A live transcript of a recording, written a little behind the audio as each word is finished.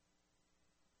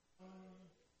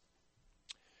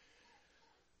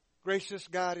Gracious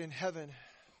God in heaven,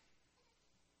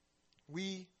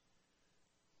 we,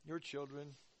 your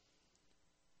children,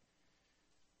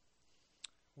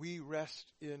 we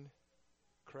rest in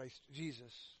Christ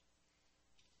Jesus.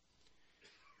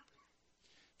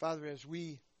 Father, as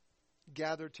we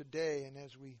gather today and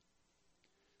as we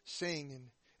sing and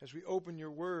as we open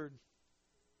your word,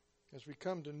 as we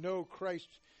come to know Christ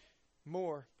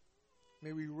more,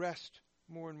 may we rest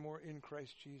more and more in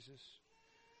Christ Jesus.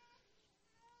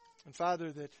 And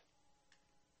Father, that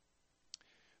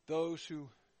those who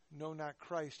know not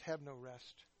Christ have no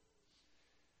rest.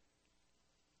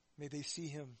 May they see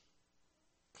him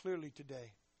clearly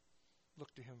today.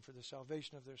 Look to him for the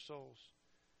salvation of their souls.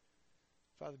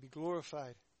 Father, be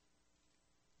glorified.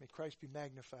 May Christ be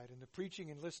magnified in the preaching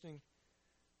and listening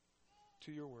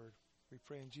to your word. We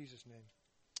pray in Jesus' name.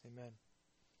 Amen.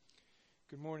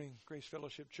 Good morning, Grace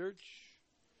Fellowship Church.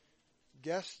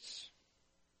 Guests.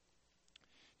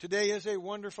 Today is a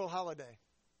wonderful holiday.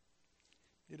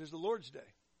 It is the Lord's Day.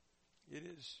 It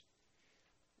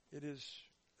is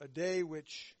a day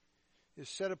which is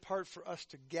set apart for us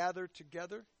to gather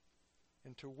together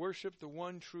and to worship the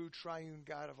one true triune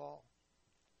God of all.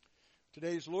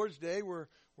 Today's Lord's Day, we're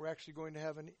actually going to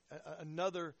have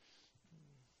another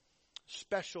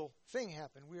special thing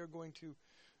happen. We are going to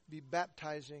be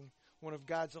baptizing one of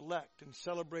God's elect and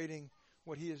celebrating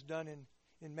what he has done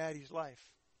in Maddie's life.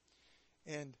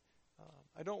 And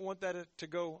I don't want that to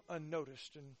go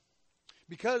unnoticed. And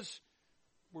because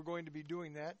we're going to be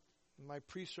doing that, my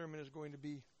pre-sermon is going to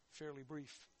be fairly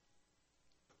brief.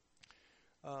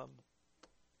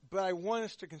 But I want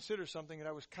us to consider something that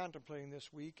I was contemplating this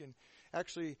week. And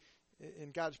actually,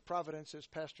 in God's providence, as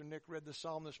Pastor Nick read the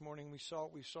psalm this morning, we saw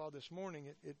this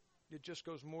morning, it just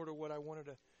goes more to what I wanted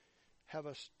to have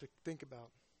us to think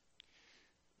about.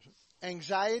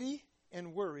 Anxiety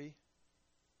and worry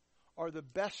are the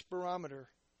best barometer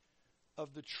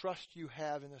of the trust you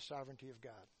have in the sovereignty of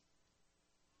God.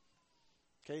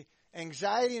 Okay?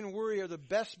 Anxiety and worry are the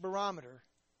best barometer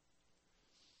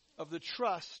of the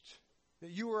trust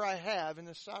that you or I have in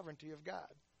the sovereignty of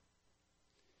God.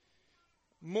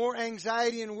 More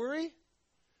anxiety and worry,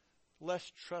 less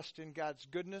trust in God's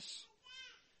goodness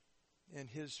and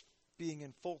his being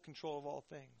in full control of all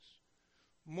things.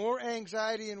 Less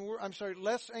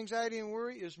anxiety and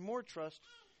worry is more trust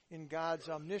in God's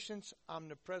omniscience,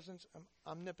 omnipresence, and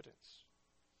omnipotence.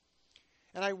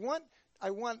 And I'm going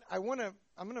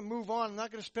to move on. I'm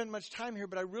not going to spend much time here,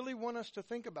 but I really want us to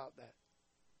think about that.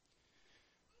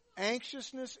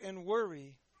 Anxiousness and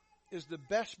worry is the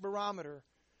best barometer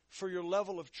for your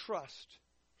level of trust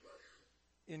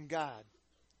in God,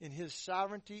 in his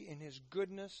sovereignty, in his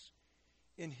goodness,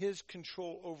 in his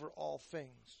control over all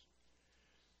things.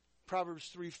 Proverbs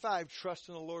 3:5, trust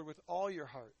in the Lord with all your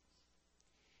heart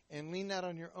and lean not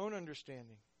on your own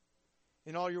understanding.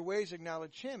 In all your ways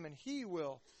acknowledge him, and he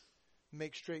will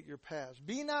make straight your paths.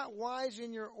 Be not wise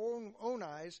in your own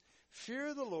eyes.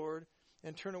 Fear the Lord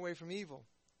and turn away from evil.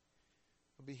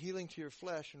 It will be healing to your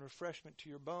flesh and refreshment to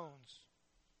your bones.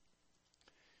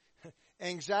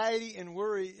 Anxiety and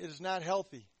worry is not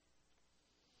healthy.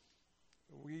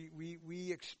 We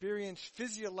experience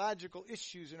physiological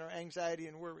issues in our anxiety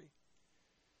and worry.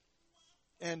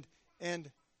 And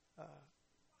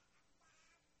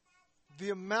the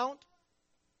amount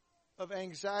of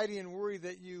anxiety and worry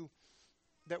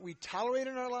that we tolerate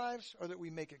in our lives or that we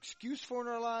make excuse for in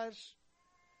our lives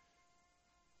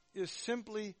is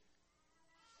simply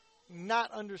not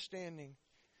understanding,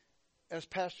 as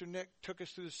Pastor Nick took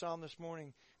us through the psalm this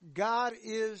morning. God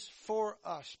is for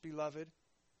us, beloved.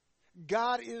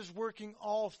 God is working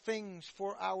all things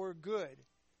for our good.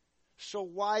 So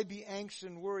why be anxious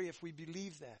and worry if we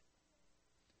believe that?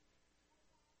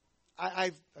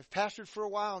 I've pastored for a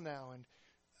while now, and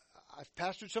I've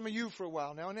pastored some of you for a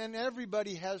while now, and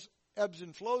everybody has ebbs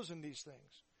and flows in these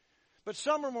things. But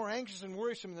some are more anxious and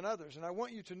worrisome than others, and I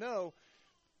want you to know,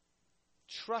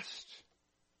 trust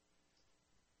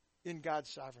in God's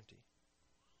sovereignty.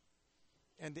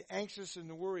 And the anxious and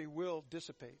the worry will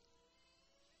dissipate.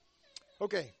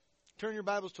 Okay, turn your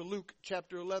Bibles to Luke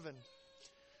chapter 11.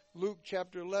 Luke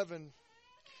chapter 11.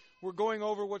 We're going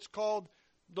over what's called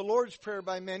the Lord's Prayer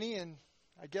by many, and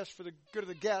I guess for the good of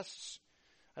the guests,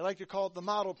 I like to call it the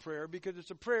model prayer because it's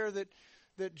a prayer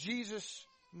that Jesus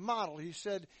modeled. He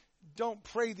said, don't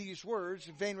pray these words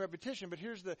in vain repetition, but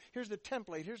here's the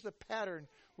template, here's the pattern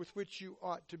with which you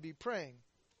ought to be praying.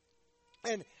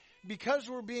 And because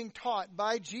we're being taught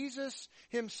by Jesus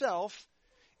himself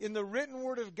in the written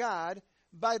word of God,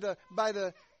 by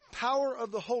the power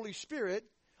of the Holy Spirit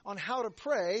on how to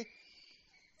pray,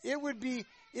 it would be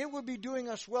doing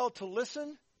us well to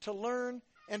listen, to learn,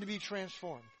 and to be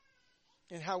transformed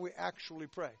in how we actually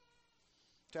pray.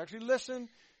 To actually listen,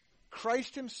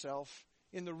 Christ himself,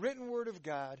 in the written word of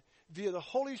God, via the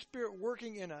Holy Spirit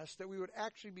working in us, that we would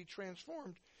actually be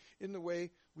transformed in the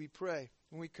way we pray,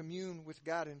 when we commune with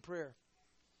God in prayer.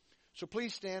 So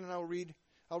please stand, and I'll read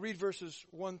verses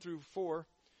 1 through 4,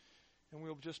 and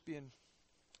we'll just be in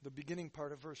the beginning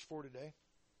part of verse 4 today.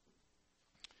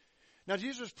 Now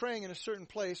Jesus was praying in a certain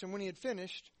place, and when he had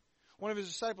finished, one of his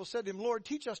disciples said to him, Lord,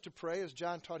 teach us to pray, as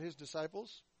John taught his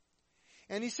disciples.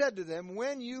 And he said to them,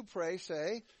 when you pray,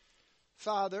 say,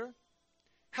 Father,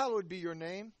 hallowed be your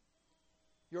name,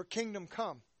 your kingdom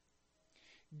come.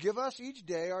 Give us each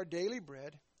day our daily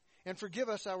bread, and forgive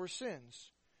us our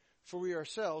sins, for we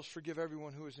ourselves forgive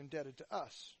everyone who is indebted to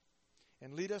us.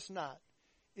 And lead us not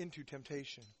into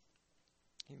temptation.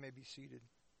 You may be seated.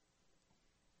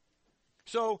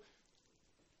 So,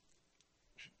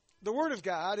 the Word of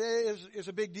God is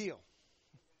a big deal.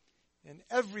 And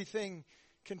everything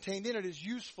contained in it is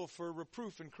useful for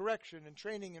reproof and correction and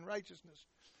training in righteousness.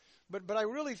 But I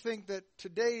really think that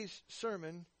today's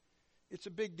sermon, it's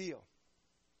a big deal.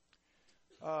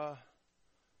 I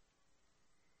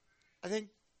think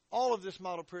all of this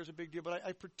model prayer is a big deal, but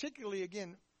I particularly,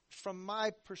 again, from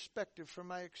my perspective, from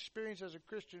my experience as a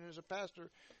Christian, as a pastor,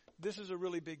 this is a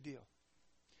really big deal.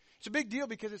 It's a big deal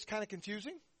because it's kind of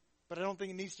confusing, but I don't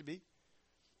think it needs to be.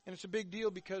 And it's a big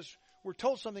deal because we're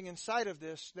told something inside of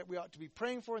this that we ought to be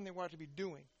praying for and that we ought to be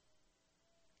doing.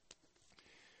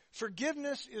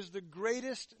 Forgiveness is the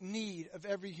greatest need of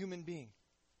every human being.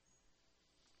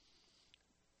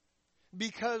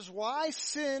 Because why?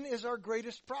 Sin is our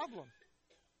greatest problem.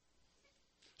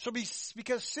 So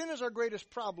because sin is our greatest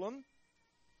problem,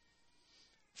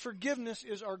 forgiveness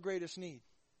is our greatest need.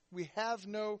 We have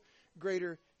no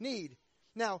greater need.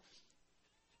 Now,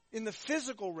 in the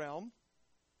physical realm,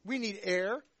 we need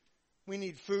air, we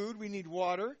need food, we need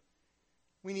water,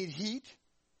 we need heat.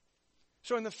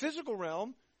 So in the physical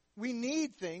realm, we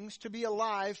need things to be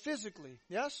alive physically.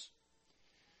 Yes?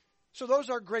 So those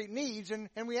are great needs, and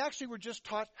we actually were just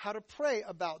taught how to pray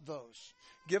about those.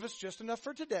 Give us just enough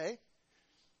for today,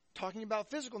 talking about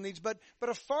physical needs, but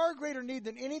a far greater need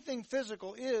than anything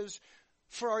physical is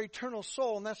for our eternal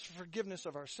soul, and that's the forgiveness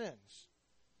of our sins.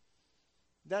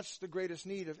 That's the greatest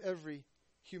need of every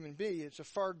human being. It's a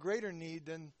far greater need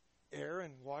than air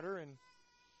and water and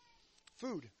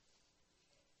food.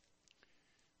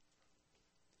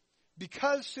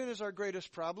 Because sin is our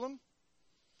greatest problem,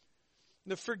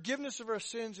 the forgiveness of our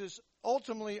sins is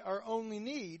ultimately our only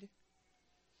need.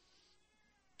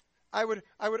 I would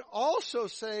also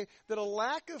say that a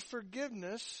lack of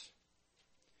forgiveness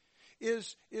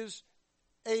is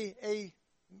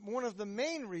one of the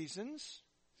main reasons.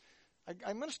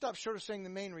 I'm going to stop short of saying the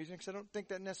main reason because I don't think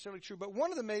that's necessarily true. But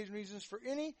one of the main reasons for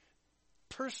any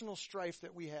personal strife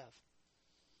that we have,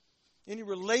 any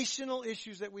relational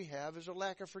issues that we have, is a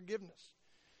lack of forgiveness.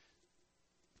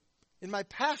 In my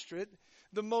pastorate,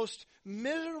 the most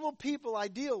miserable people I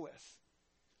deal with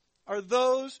are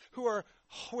those who are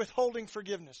withholding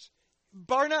forgiveness.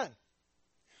 Bar none.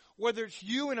 Whether it's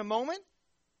you in a moment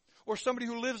or somebody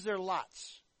who lives there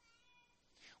lots.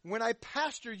 When I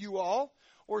pastor you all,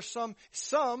 or some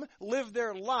live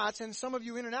there lots, and some of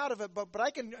you in and out of it, but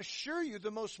I can assure you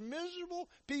the most miserable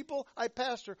people I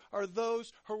pastor are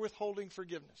those who are withholding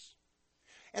forgiveness.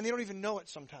 And they don't even know it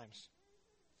sometimes.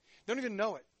 They don't even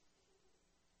know it.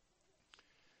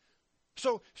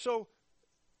 So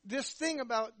this thing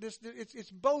about this,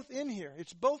 it's both in here.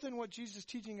 It's both in what Jesus is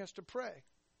teaching us to pray.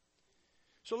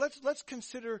 So let's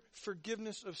consider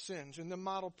forgiveness of sins in the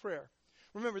model prayer.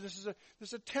 Remember, this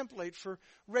is a template for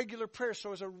regular prayer.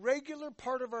 So as a regular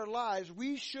part of our lives,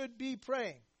 we should be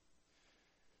praying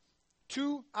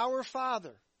to our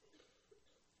Father.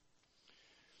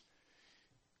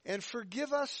 And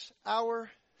forgive us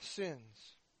our sins.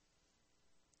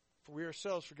 For we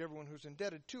ourselves forgive everyone who's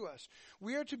indebted to us.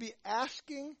 We are to be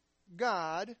asking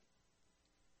God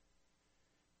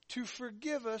to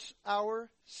forgive us our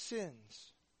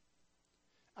sins.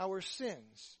 Our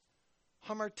sins.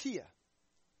 Hamartia.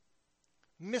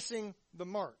 Missing the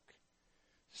mark.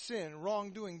 Sin,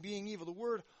 wrongdoing, being evil. The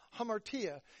word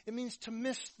hamartia, it means to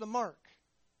miss the mark.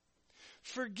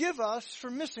 Forgive us for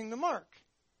missing the mark.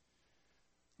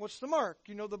 What's the mark?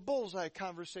 You know, the bullseye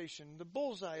conversation. The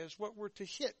bullseye is what we're to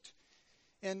hit.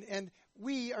 And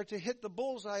we are to hit the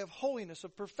bullseye of holiness,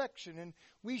 of perfection. And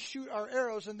we shoot our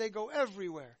arrows and they go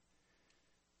everywhere.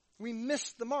 We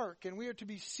miss the mark, and we are to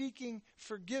be seeking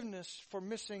forgiveness for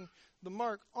missing the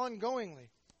mark ongoingly.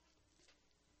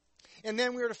 And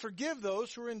then we are to forgive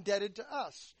those who are indebted to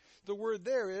us. The word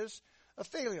there is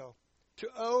aphelio. To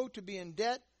owe, to be in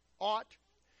debt, ought,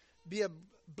 be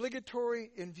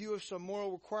obligatory in view of some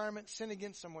moral requirement, sin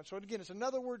against someone. So again, it's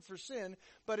another word for sin,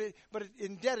 but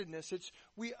indebtedness. It's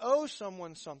we owe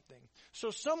someone something.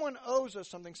 So someone owes us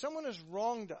something. Someone has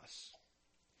wronged us.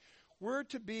 We're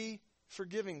to be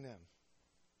forgiving them.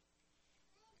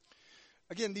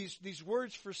 Again, these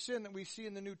words for sin that we see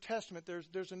in the New Testament,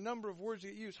 there's a number of words that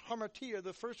get used. Hamartia,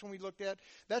 the first one we looked at,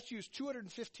 that's used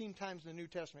 215 times in the New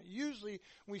Testament. Usually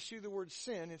when we see the word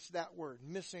sin, it's that word,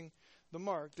 missing the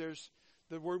mark. There's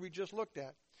the word we just looked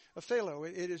at. Aphelo,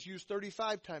 it is used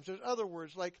 35 times. There's other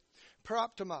words like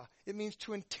paraptoma. It means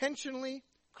to intentionally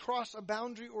cross a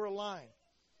boundary or a line.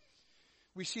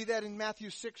 We see that in Matthew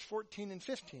 6, 14, and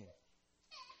 15.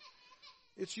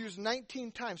 It's used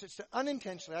 19 times. It's to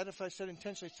unintentionally, I don't know if I said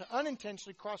intentionally, it's to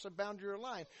unintentionally cross a boundary or a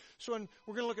line. So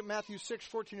we're going to look at Matthew 6,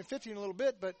 14, and 15 in a little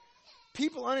bit, but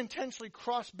people unintentionally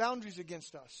cross boundaries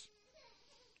against us.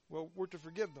 Well, we're to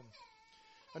forgive them.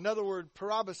 Another word,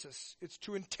 parabasis, it's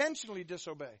to intentionally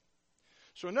disobey.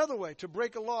 So another way, to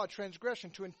break a law, transgression,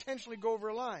 to intentionally go over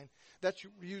a line. That's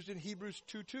used in Hebrews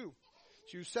 2:2.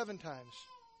 It's used 7 times.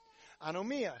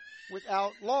 Anomia,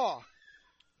 without law,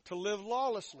 to live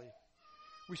lawlessly.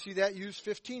 We see that used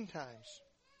 15 times.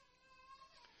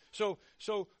 So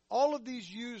all of these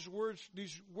words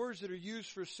that are used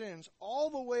for sins, all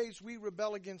the ways we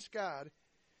rebel against God,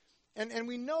 and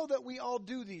we know that we all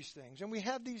do these things, and we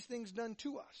have these things done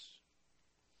to us.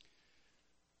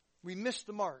 We miss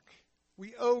the mark.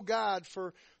 We owe God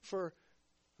for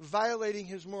violating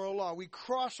His moral law. We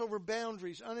cross over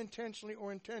boundaries unintentionally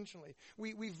or intentionally.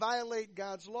 We violate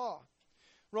God's law.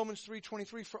 Romans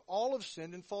 3:23, for all have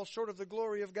sinned and fall short of the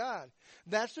glory of God.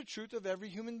 That's the truth of every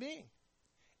human being.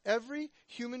 Every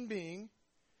human being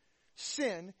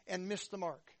sin and miss the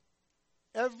mark.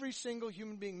 Every single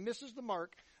human being misses the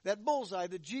mark. That bullseye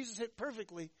that Jesus hit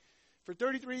perfectly for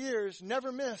 33 years,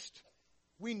 never missed.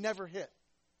 We never hit.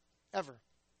 Ever.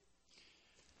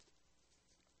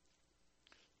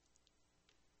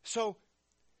 So,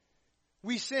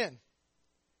 we sin.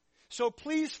 So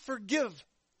please forgive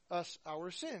us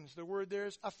our sins. The word there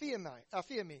is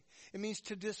aphiemi. It means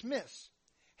to dismiss,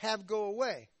 have go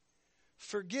away,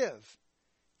 forgive,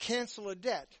 cancel a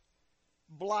debt,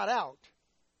 blot out.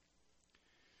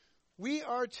 We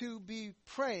are to be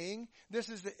praying. This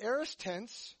is the aorist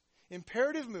tense,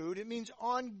 imperative mood. It means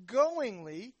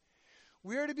ongoingly.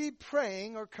 We are to be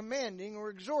praying or commanding or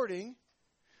exhorting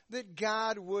that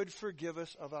God would forgive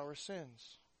us of our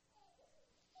sins.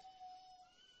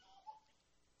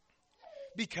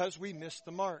 Because we missed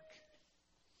the mark.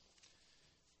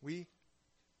 We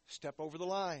step over the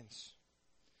lines.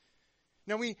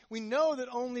 Now we know that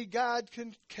only God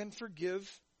can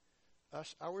forgive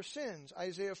us our sins.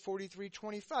 Isaiah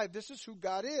 43:25. This is who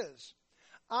God is.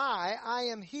 I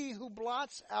am He who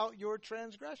blots out your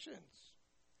transgressions.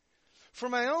 For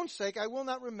my own sake, I will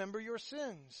not remember your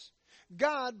sins.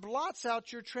 God blots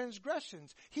out your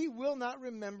transgressions. He will not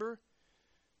remember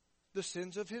the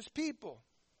sins of His people.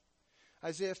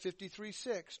 Isaiah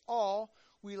 53:6. All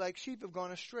we like sheep have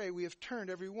gone astray. We have turned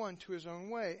every one to his own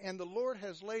way. And the Lord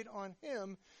has laid on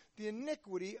Him the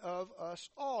iniquity of us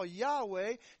all.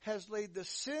 Yahweh has laid the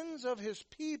sins of His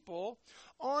people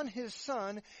on His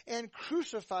Son and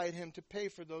crucified Him to pay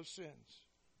for those sins.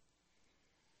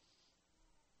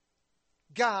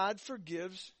 God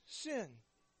forgives sin.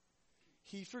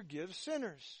 He forgives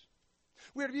sinners.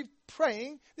 We are to be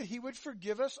praying that He would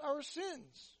forgive us our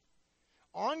sins.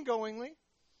 Ongoingly,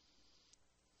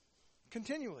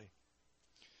 continually.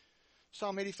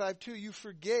 Psalm 85:2, you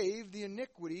forgave the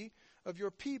iniquity of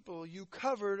your people. You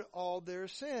covered all their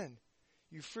sin.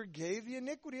 You forgave the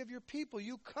iniquity of your people.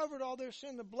 You covered all their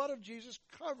sin. The blood of Jesus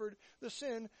covered the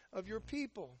sin of your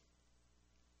people.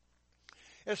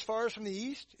 As far as from the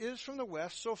east is from the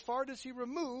west, so far does He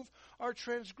remove our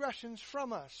transgressions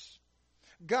from us.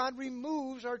 God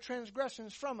removes our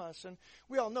transgressions from us. And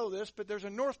we all know this, but there's a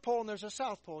North Pole and there's a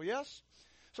South Pole, yes?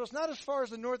 So it's not as far as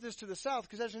the north is to the south,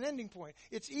 because there's an ending point.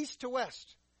 It's east to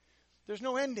west. There's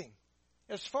no ending.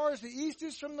 As far as the east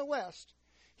is from the west,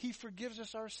 He forgives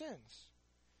us our sins.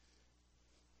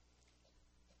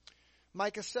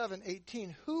 Micah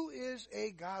 7:18, who is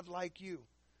a God like you,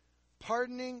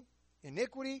 pardoning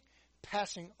iniquity,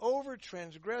 passing over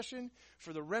transgression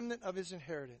for the remnant of His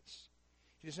inheritance?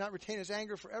 He does not retain His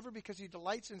anger forever because He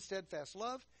delights in steadfast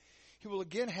love. He will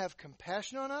again have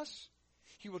compassion on us.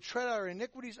 He will tread our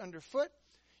iniquities underfoot.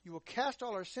 You will cast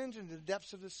all our sins into the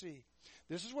depths of the sea.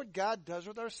 This is what God does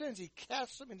with our sins. He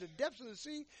casts them into the depths of the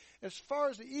sea. As far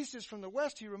as the east is from the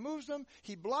west, He removes them.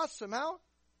 He blots them out.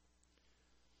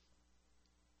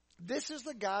 This is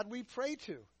the God we pray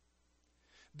to.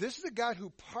 This is the God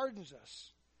who pardons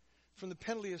us from the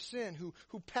penalty of sin,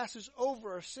 who passes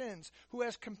over our sins, who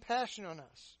has compassion on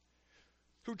us,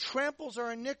 who tramples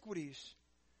our iniquities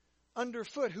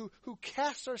underfoot, who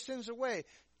casts our sins away,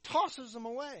 tosses them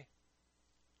away.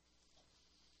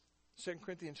 2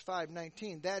 Corinthians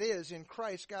 5:19, that is, in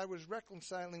Christ God was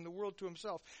reconciling the world to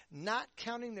himself, not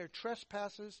counting their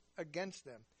trespasses against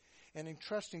them, and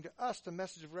entrusting to us the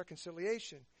message of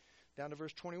reconciliation. Down to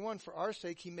verse 21, for our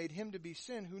sake he made him to be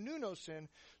sin who knew no sin,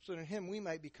 so that in him we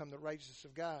might become the righteousness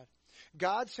of God.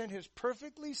 God sent his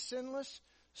perfectly sinless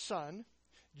Son,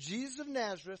 Jesus of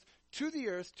Nazareth, to the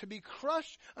earth to be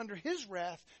crushed under his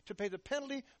wrath to pay the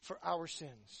penalty for our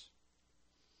sins.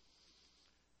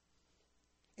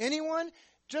 Anyone,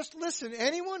 just listen,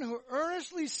 anyone who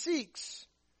earnestly seeks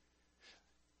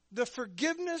the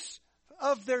forgiveness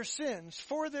of their sins,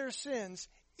 for their sins,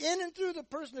 in and through the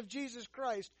person of Jesus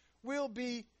Christ, will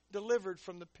be delivered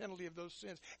from the penalty of those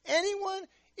sins. Anyone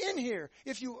in here,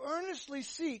 if you earnestly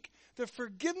seek the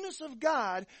forgiveness of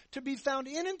God to be found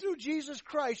in and through Jesus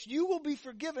Christ, you will be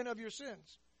forgiven of your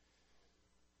sins.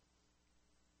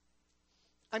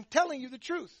 I'm telling you the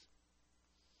truth.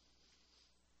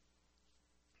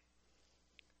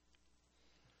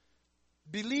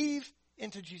 Believe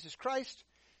into Jesus Christ,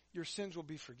 your sins will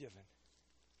be forgiven.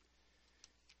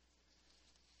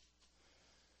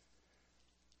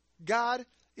 God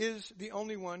is the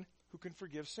only one who can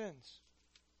forgive sins.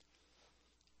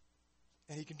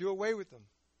 And he can do away with them.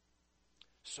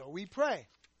 So we pray,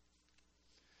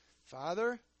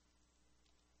 Father,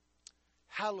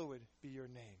 hallowed be your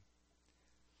name.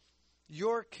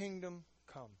 Your kingdom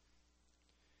come.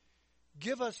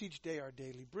 Give us each day our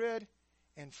daily bread,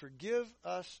 and forgive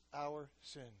us our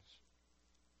sins.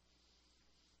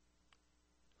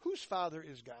 Whose Father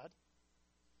is God?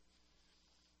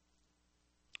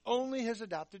 Only his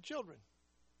adopted children.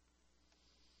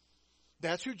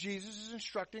 That's who Jesus is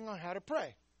instructing on how to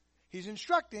pray. He's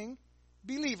instructing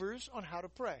believers on how to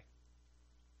pray.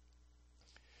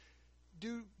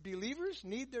 Do believers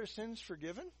need their sins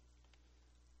forgiven?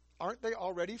 Aren't they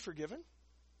already forgiven?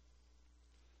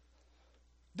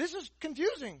 This is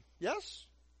confusing, yes?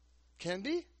 Can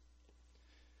be.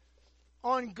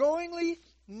 Ongoingly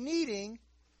needing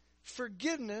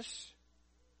forgiveness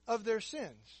of their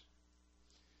sins.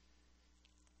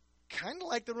 Kind of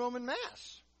like the Roman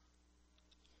Mass.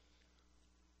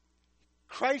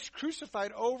 Christ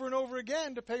crucified over and over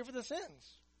again to pay for the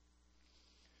sins.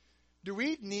 Do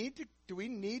we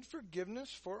need forgiveness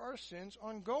for our sins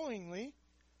ongoingly?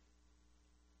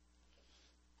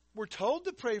 We're told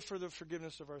to pray for the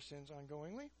forgiveness of our sins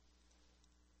ongoingly.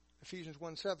 Ephesians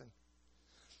 1:7.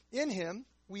 In him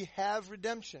we have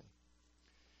redemption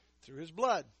through his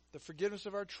blood, the forgiveness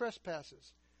of our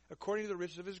trespasses, according to the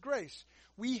riches of his grace.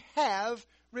 We have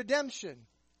redemption.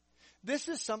 This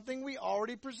is something we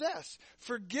already possess.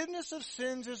 Forgiveness of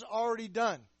sins is already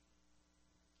done.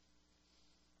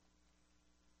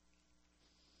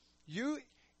 You,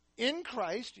 in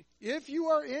Christ, if you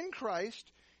are in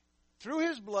Christ, through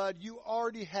his blood, you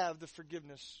already have the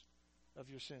forgiveness of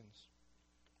your sins.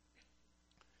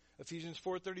 Ephesians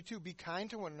 4:32, be kind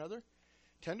to one another,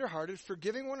 tenderhearted,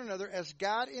 forgiving one another as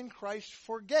God in Christ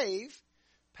forgave,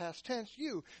 past tense,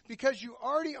 you. Because you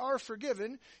already are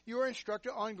forgiven, you are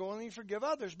instructed ongoingly to forgive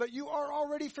others. But you are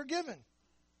already forgiven.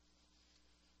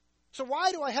 So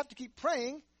why do I have to keep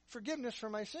praying forgiveness for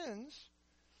my sins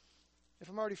if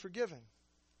I'm already forgiven?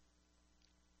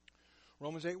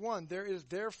 Romans 8:1, there is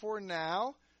therefore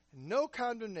now no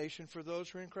condemnation for those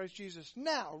who are in Christ Jesus.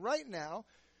 Now, right now,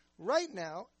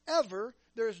 ever,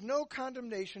 there is no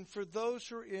condemnation for those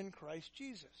who are in Christ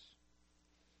Jesus.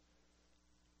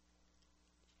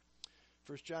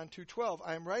 1 John 2:12,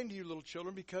 I am writing to you, little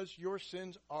children, because your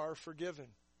sins are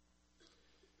forgiven.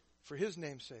 For his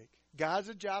name's sake, God's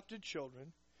adopted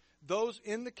children, those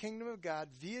in the kingdom of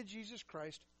God via Jesus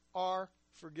Christ, are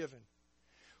forgiven.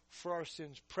 For our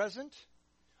sins present,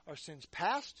 our sins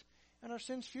past, and our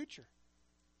sins future.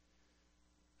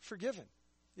 Forgiven.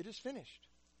 It is finished.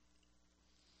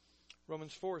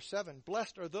 Romans 4:7,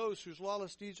 blessed are those whose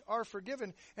lawless deeds are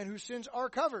forgiven and whose sins are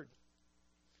covered.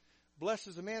 Blessed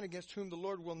is the man against whom the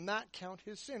Lord will not count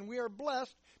his sin. We are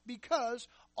blessed because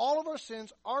all of our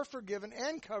sins are forgiven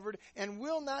and covered and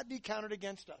will not be counted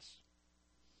against us.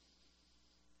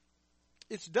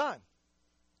 It's done.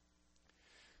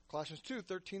 Colossians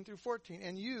 2:13-14,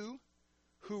 and you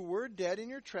who were dead in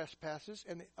your trespasses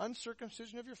and the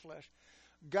uncircumcision of your flesh,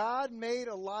 God made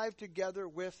alive together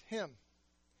with him,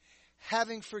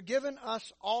 having forgiven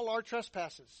us all our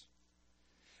trespasses.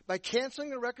 By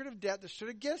canceling the record of debt that stood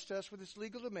against us with its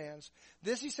legal demands,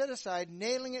 this he set aside,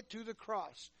 nailing it to the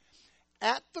cross.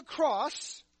 At the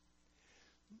cross,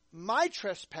 my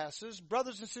trespasses,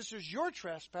 brothers and sisters, your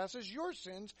trespasses, your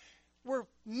sins, were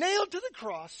nailed to the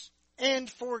cross and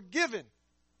forgiven.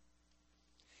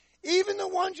 Even the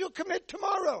ones you'll commit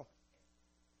tomorrow,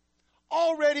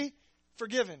 already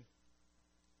forgiven.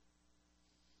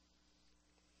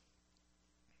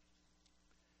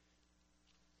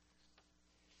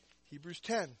 Hebrews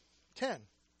 10:10.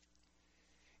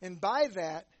 And by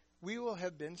that we will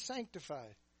have been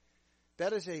sanctified.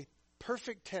 That is a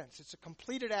perfect tense. It's a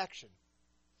completed action.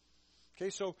 Okay,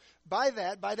 so by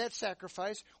that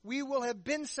sacrifice, we will have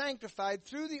been sanctified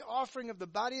through the offering of the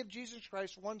body of Jesus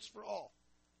Christ once for all.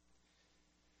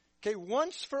 Okay,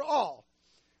 once for all.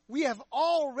 We have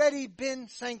already been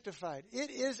sanctified.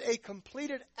 It is a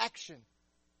completed action.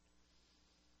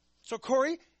 So,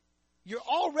 Corey, you're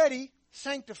already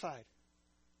sanctified.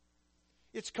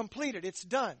 It's completed. It's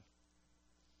done.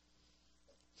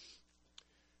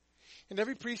 And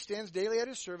every priest stands daily at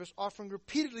his service, offering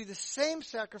repeatedly the same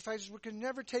sacrifices which can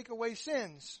never take away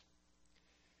sins.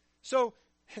 So,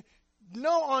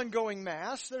 no ongoing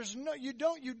mass. You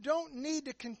don't need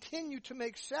to continue to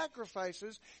make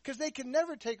sacrifices because they can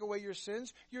never take away your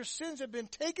sins. Your sins have been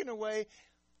taken away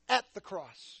at the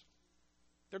cross.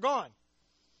 They're gone.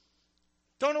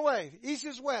 Thrown away. East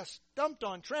is west. Dumped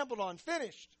on, trampled on,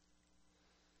 finished.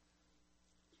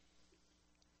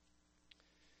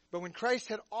 But when Christ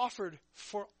had offered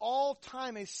for all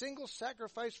time a single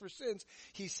sacrifice for sins,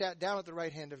 he sat down at the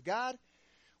right hand of God,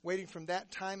 waiting from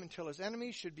that time until his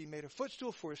enemies should be made a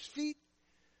footstool for his feet.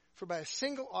 For by a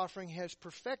single offering he has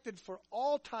perfected for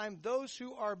all time those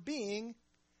who are being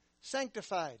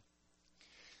sanctified.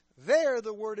 There,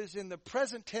 the word is in the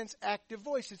present tense active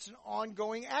voice. It's an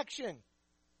ongoing action.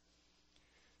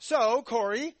 So,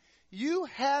 Corey, you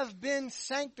have been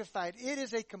sanctified. It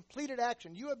is a completed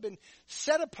action. You have been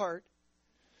set apart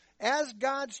as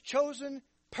God's chosen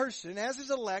person, as his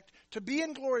elect, to be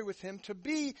in glory with him, to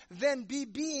be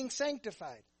being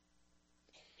sanctified.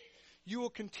 You will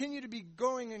continue to be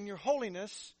growing in your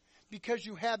holiness because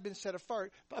you have been set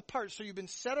apart. So you've been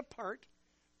set apart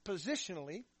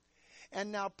positionally,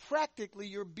 and now practically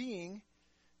you're being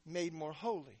made more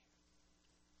holy.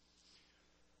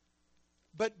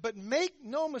 But make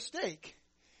no mistake,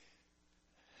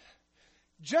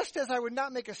 just as I would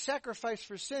not make a sacrifice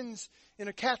for sins in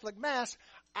a Catholic Mass,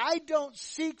 I don't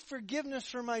seek forgiveness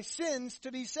for my sins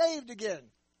to be saved again.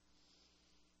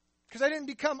 Because I didn't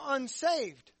become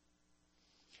unsaved.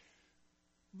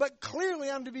 But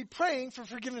clearly I'm to be praying for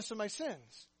forgiveness of my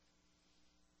sins.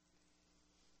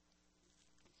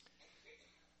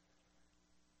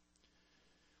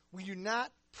 We do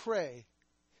not pray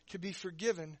to be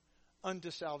forgiven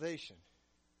unto salvation.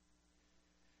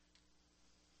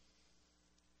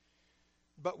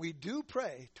 But we do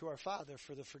pray to our Father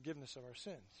for the forgiveness of our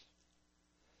sins.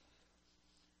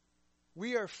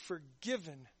 We are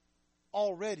forgiven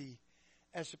already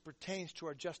as it pertains to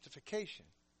our justification.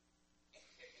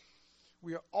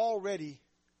 We are already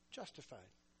justified.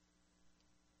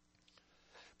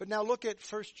 But now look at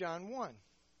 1 John 1,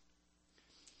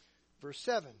 verse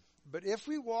 7. But if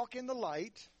we walk in the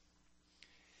light,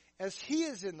 as he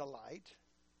is in the light,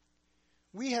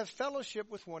 we have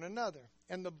fellowship with one another.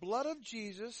 And the blood of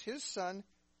Jesus, his Son,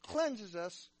 cleanses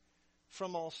us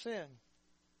from all sin.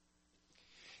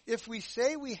 If we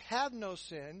say we have no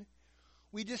sin,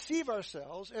 we deceive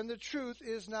ourselves, and the truth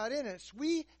is not in us.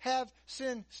 We have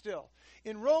sin still.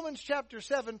 In Romans chapter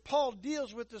 7, Paul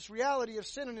deals with this reality of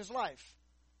sin in his life.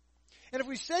 And if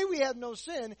we say we have no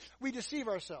sin, we deceive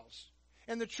ourselves,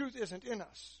 and the truth isn't in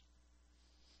us.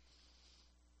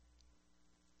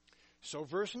 So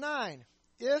verse 9,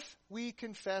 if we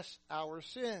confess our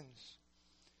sins.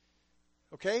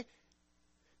 Okay?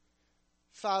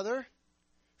 Father,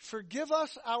 forgive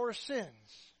us our sins.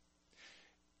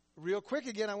 Real quick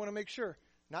again, I want to make sure.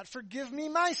 Not forgive me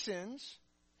my sins.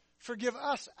 Forgive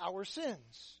us our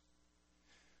sins.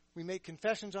 We make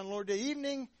confessions on Lord Day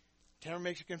evening. Tamara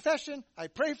makes a confession. I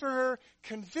pray for her.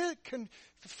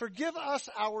 Forgive us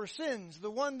our sins. The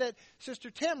one that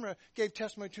Sister Tamara gave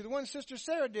testimony to. The one Sister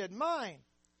Sarah did. Mine.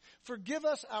 Forgive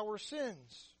us our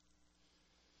sins.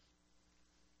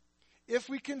 If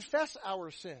we confess our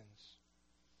sins.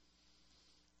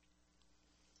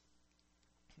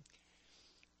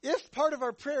 If part of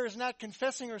our prayer is not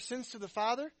confessing our sins to the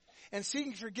Father and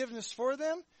seeking forgiveness for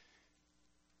them,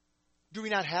 do we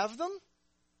not have them?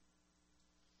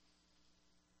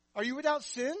 Are you without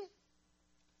sin?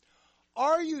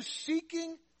 Are you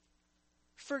seeking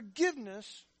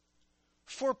forgiveness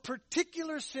for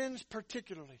particular sins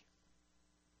particularly?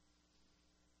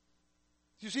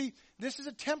 You see, this is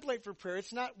a template for prayer.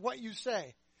 It's not what you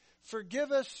say.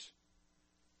 Forgive us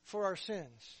for our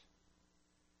sins.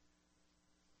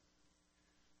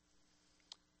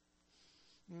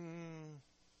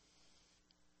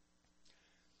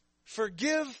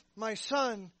 Forgive my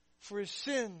son for his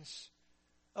sins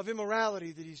of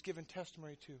immorality that he's given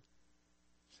testimony to.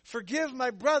 Forgive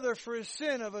my brother for his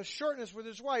sin of a shortness with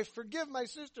his wife. Forgive my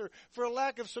sister for a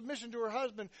lack of submission to her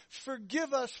husband.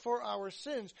 Forgive us for our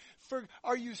sins.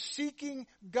 Are you seeking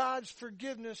God's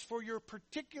forgiveness for your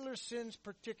particular sins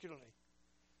particularly?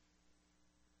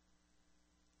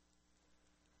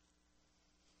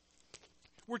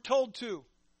 We're told to.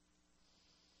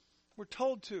 We're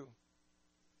told to.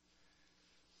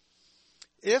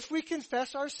 If we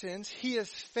confess our sins, he is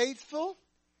faithful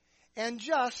and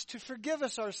just to forgive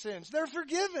us our sins. They're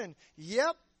forgiven.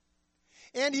 Yep.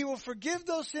 And he will forgive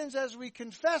those sins as we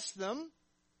confess them.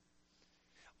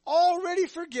 Already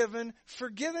forgiven,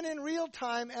 forgiven in real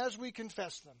time as we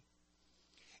confess them.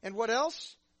 And what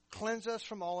else? Cleanse us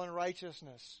from all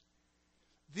unrighteousness.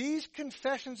 These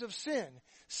confessions of sin,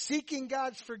 seeking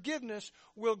God's forgiveness,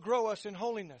 will grow us in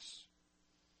holiness.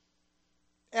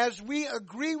 As we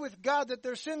agree with God that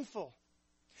they're sinful,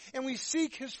 and we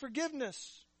seek his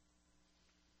forgiveness.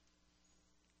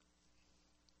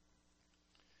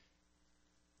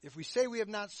 If we say we have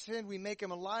not sinned, we make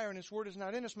him a liar, and his word is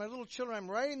not in us. My little children, I'm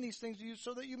writing these things to you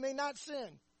so that you may not sin.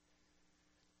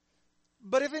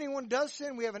 But if anyone does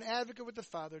sin, we have an advocate with the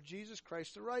Father, Jesus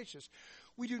Christ the righteous.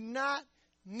 We do not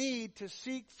need to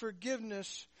seek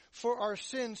forgiveness for our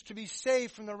sins to be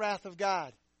saved from the wrath of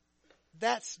God.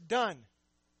 That's done.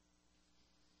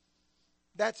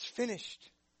 That's finished.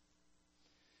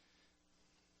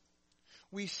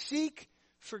 We seek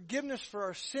forgiveness for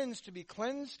our sins to be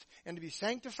cleansed and to be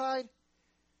sanctified.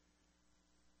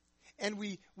 And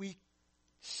we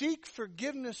seek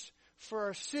forgiveness for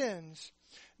our sins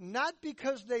not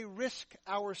because they risk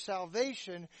our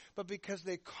salvation, but because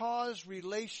they cause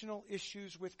relational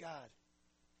issues with God.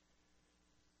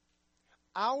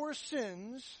 Our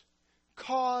sins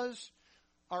cause,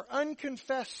 our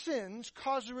unconfessed sins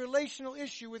cause a relational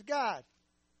issue with God.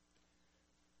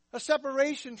 A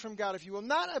separation from God, if you will.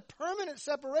 Not a permanent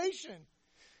separation.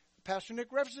 Pastor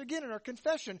Nick references again in our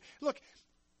confession. Look,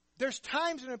 there's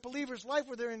times in a believer's life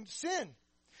where they're in sin.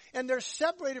 And they're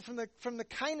separated from the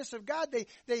kindness of God.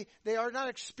 They are not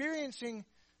experiencing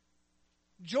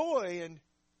joy and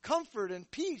comfort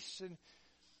and peace.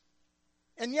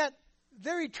 And yet,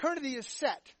 their eternity is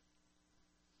set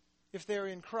if they're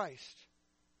in Christ.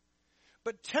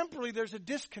 But temporally, there's a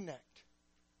disconnect.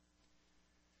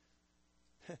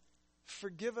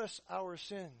 Forgive us our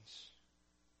sins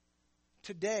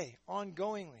today,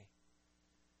 ongoingly.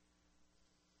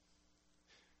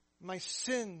 My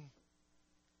sin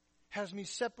has me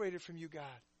separated from you, God.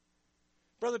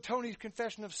 Brother Tony's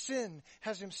confession of sin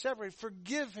has him separated.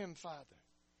 Forgive him, Father.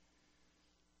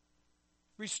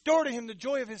 Restore to him the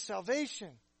joy of his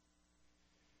salvation.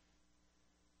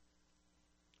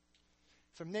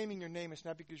 If I'm naming your name, it's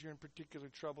not because you're in particular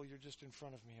trouble. You're just in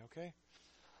front of me, okay?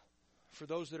 For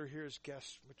those that are here as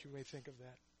guests, what you may think of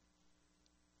that.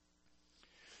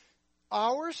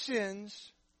 Our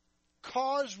sins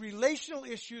cause relational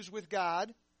issues with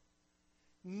God,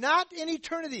 not in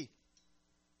eternity.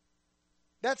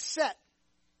 That's set,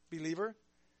 believer.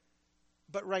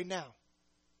 But right now.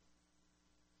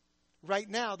 Right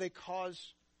now, they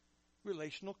cause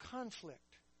relational conflict.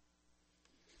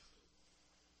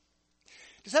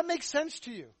 Does that make sense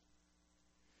to you?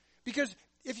 Because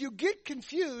if you get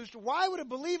confused, why would a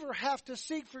believer have to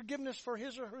seek forgiveness for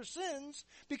his or her sins?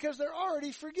 Because they're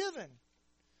already forgiven.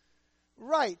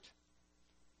 Right.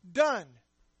 Done.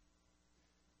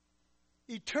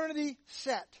 Eternity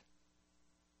set.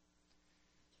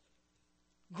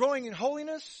 Growing in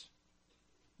holiness,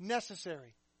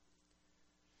 necessary.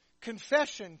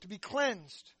 Confession to be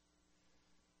cleansed.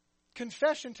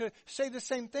 Confession to say the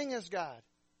same thing as God.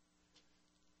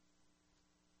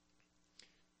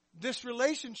 This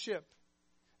relationship.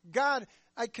 God,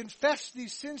 I confess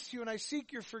these sins to you and I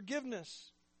seek your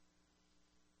forgiveness.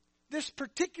 This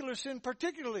particular sin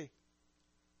particularly.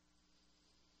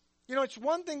 You know, it's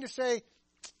one thing to say,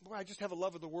 boy, I just have a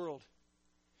love of the world.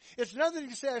 It's another thing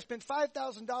to say, I spent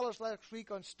 $5,000 last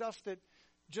week on stuff that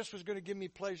just was going to give me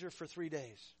pleasure for 3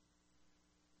 days.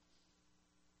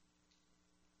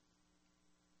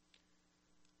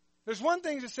 There's one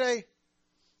thing to say,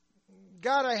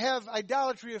 God, I have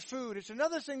idolatry of food. It's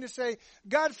another thing to say,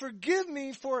 God, forgive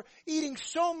me for eating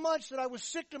so much that I was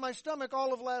sick to my stomach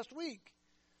all of last week.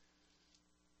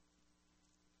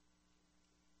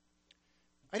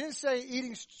 I didn't say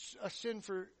eating a sin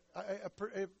for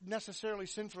necessarily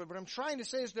sinfully. What I'm trying to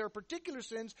say is there are particular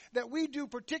sins that we do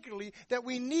particularly that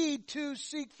we need to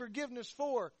seek forgiveness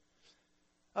for.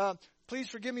 Please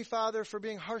forgive me, Father, for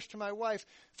being harsh to my wife.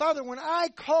 Father, when I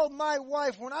called my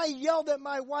wife, when I yelled at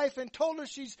my wife and told her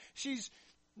she's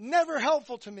never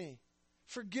helpful to me,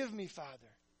 forgive me, Father.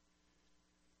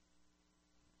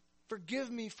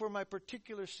 Forgive me for my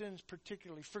particular sins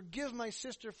particularly. Forgive my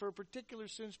sister for particular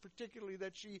sins particularly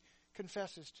that she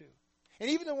confesses to. And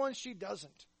even the ones she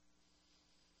doesn't.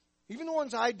 Even the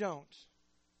ones I don't.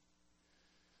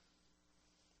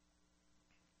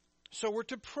 So we're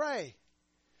to pray.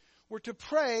 We're to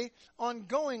pray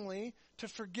ongoingly to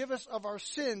forgive us of our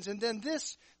sins. And then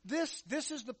this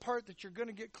is the part that you're going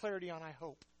to get clarity on, I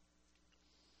hope.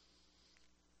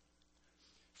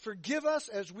 Forgive us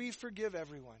as we forgive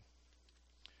everyone.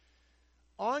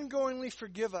 Ongoingly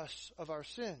forgive us of our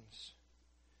sins.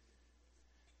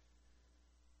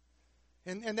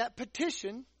 And that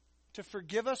petition to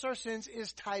forgive us our sins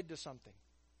is tied to something.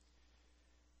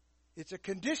 It's a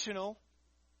conditional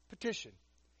petition.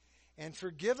 And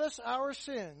forgive us our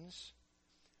sins,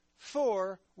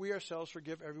 for we ourselves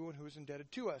forgive everyone who is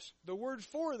indebted to us. The word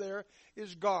for there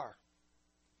is gar.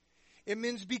 It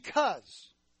means because.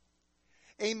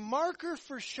 A marker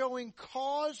for showing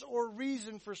cause or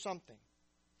reason for something.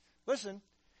 Listen,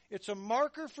 it's a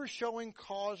marker for showing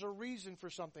cause or reason for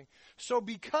something. So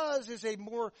because is a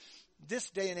more, this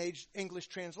day and age, English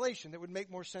translation that would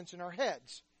make more sense in our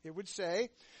heads. It would say,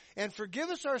 and forgive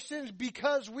us our sins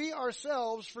because we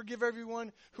ourselves forgive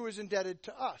everyone who is indebted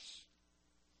to us.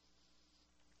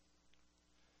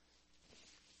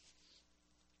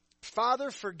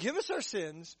 Father, forgive us our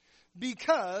sins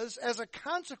because as a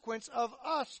consequence of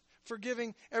us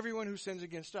forgiving everyone who sins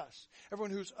against us,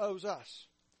 everyone who owes us,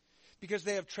 because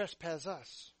they have trespassed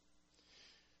us.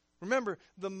 Remember,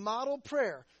 the model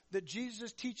prayer that Jesus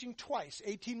is teaching twice,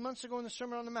 18 months ago in the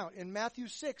Sermon on the Mount. In Matthew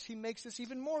 6, he makes this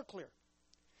even more clear.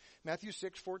 Matthew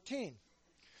 6:14.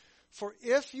 For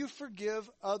if you forgive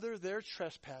other their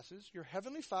trespasses, your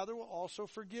heavenly Father will also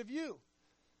forgive you.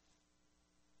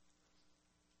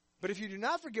 But if you do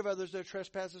not forgive others their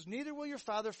trespasses, neither will your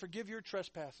Father forgive your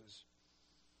trespasses.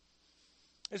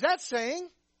 Is that saying,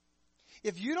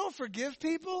 if you don't forgive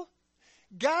people,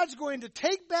 God's going to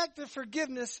take back the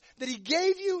forgiveness that he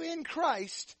gave you in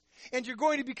Christ, and you're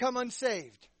going to become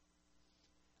unsaved?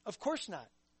 Of course not.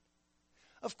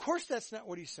 Of course that's not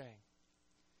what he's saying.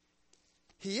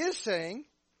 He is saying,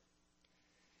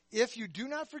 if you do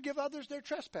not forgive others their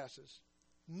trespasses,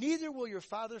 neither will your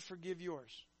Father forgive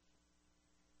yours.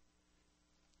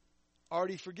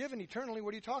 Already forgiven eternally,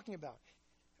 what are you talking about?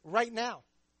 Right now.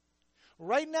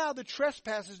 Right now, the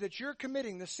trespasses that you're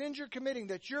committing, the sins you're committing,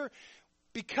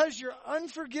 because you're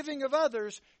unforgiving of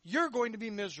others, you're going to be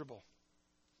miserable.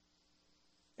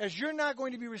 As you're not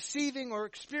going to be receiving or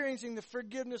experiencing the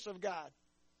forgiveness of God.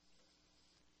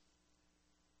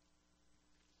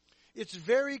 It's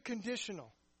very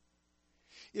conditional.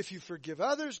 If you forgive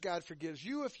others, God forgives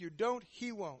you. If you don't,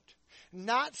 he won't.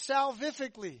 Not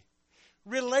salvifically,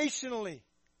 relationally.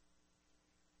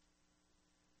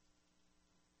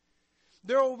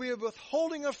 There will be a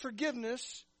withholding of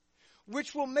forgiveness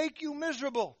which will make you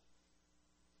miserable.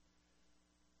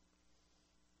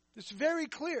 It's very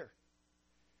clear.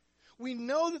 We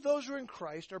know that those who are in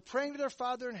Christ are praying to their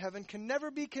Father in heaven can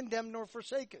never be condemned nor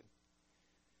forsaken.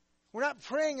 We're not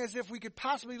praying as if we could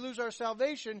possibly lose our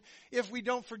salvation if we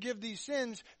don't forgive these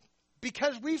sins.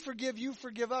 Because we forgive, you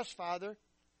forgive us, Father.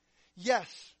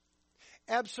 Yes,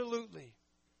 absolutely.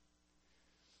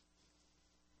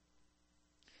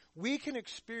 We can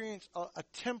experience a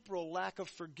temporal lack of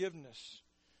forgiveness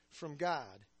from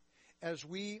God as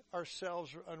we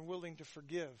ourselves are unwilling to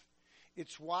forgive.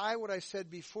 It's why what I said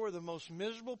before, the most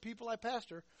miserable people I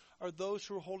pastor are those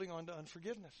who are holding on to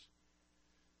unforgiveness.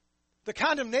 The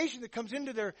condemnation that comes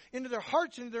into their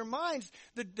hearts, into their minds,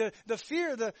 the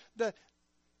fear, the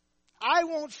I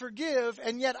won't forgive,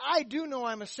 and yet I do know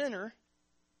I'm a sinner.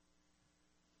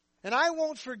 And I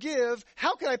won't forgive.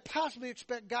 How could I possibly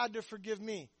expect God to forgive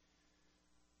me?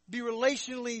 Be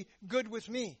relationally good with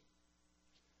me.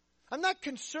 I'm not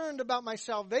concerned about my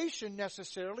salvation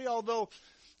necessarily, although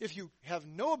if you have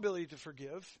no ability to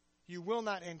forgive, you will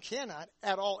not and cannot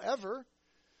at all ever,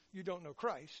 you don't know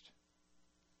Christ.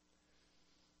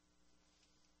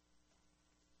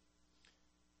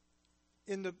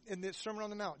 In the Sermon on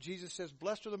the Mount, Jesus says,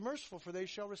 blessed are the merciful, for they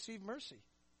shall receive mercy.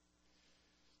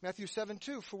 Matthew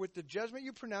 7:2, for with the judgment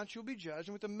you pronounce, you'll be judged,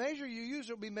 and with the measure you use,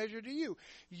 it will be measured to you.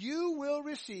 You will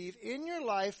receive in your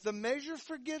life the measure of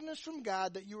forgiveness from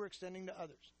God that you are extending to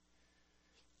others.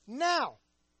 Now,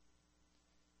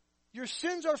 Your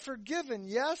sins are forgiven,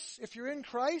 yes, if you're in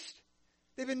Christ.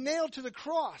 They've been nailed to the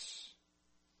cross.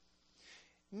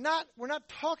 We're not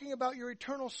talking about your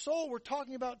eternal soul. We're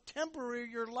talking about temporary,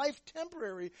 your life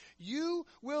temporary. You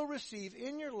will receive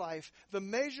in your life the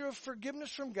measure of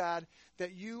forgiveness from God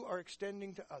that you are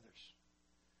extending to others.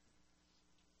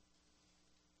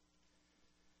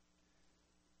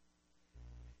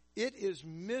 It is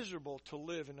miserable to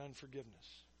live in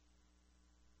unforgiveness.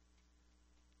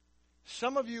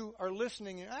 Some of you are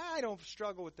listening and, I don't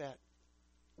struggle with that.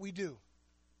 We do.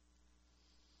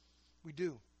 We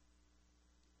do.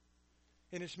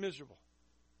 And it's miserable.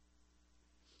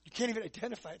 You can't even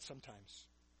identify it sometimes.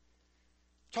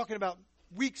 Talking about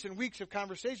weeks and weeks of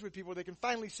conversation with people, they can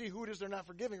finally see who it is they're not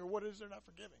forgiving or what it is they're not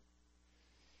forgiving.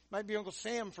 Might be Uncle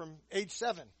Sam from age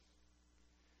 7.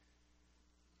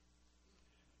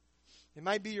 It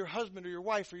might be your husband or your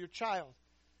wife or your child,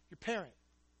 your parent.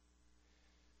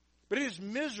 But it is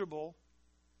miserable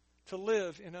to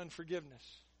live in unforgiveness.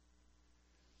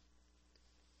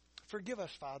 Forgive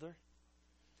us, Father,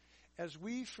 as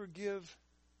we forgive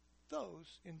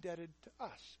those indebted to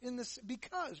us,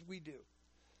 because we do.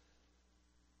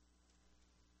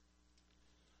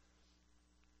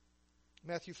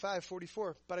 Matthew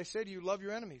 5:44. But I say to you, love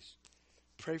your enemies.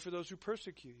 Pray for those who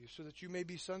persecute you, so that you may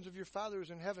be sons of your Father who is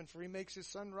in heaven. For he makes his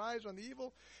sun rise on the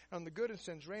evil and on the good, and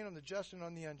sends rain on the just and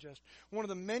on the unjust. One of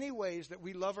the many ways that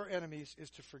we love our enemies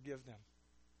is to forgive them.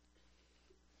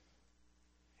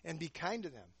 And be kind to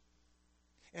them.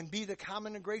 And be the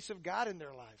common grace of God in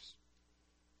their lives.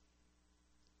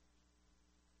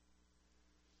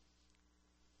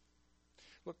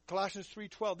 Look, Colossians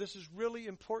 3:12. This is really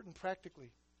important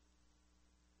practically.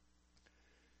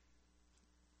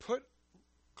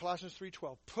 Colossians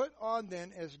 3:12. Put on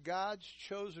then as God's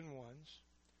chosen ones,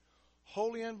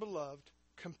 holy and beloved,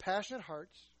 compassionate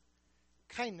hearts,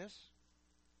 kindness,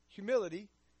 humility,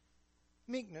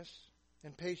 meekness,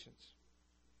 and patience.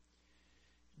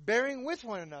 Bearing with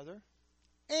one another,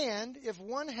 and if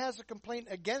one has a complaint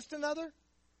against another,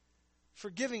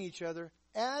 forgiving each other,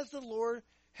 as the Lord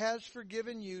has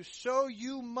forgiven you, so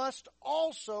you must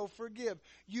also forgive.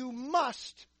 You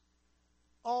must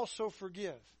also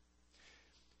forgive.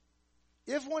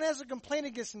 If one has a complaint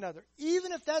against another,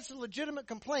 even if that's a legitimate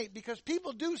complaint, because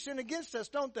people do sin against us,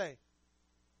 don't they?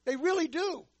 They really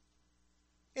do.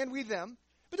 And we them.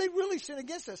 But they really sin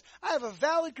against us. I have a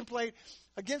valid complaint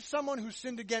against someone who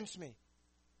sinned against me.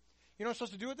 You know what I'm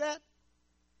supposed to do with that?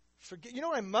 You know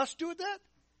what I must do with that?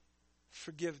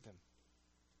 Forgive them.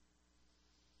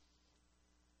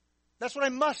 That's what I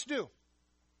must do.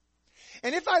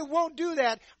 And if I won't do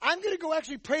that, I'm going to go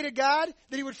actually pray to God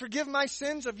that he would forgive my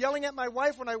sins of yelling at my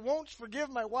wife when I won't forgive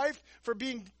my wife for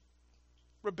being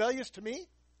rebellious to me.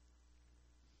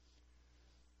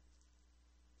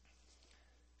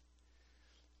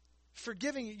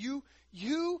 Forgiving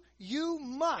you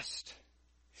must.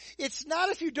 It's not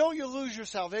if you don't, you'll lose your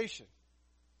salvation.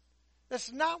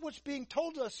 That's not what's being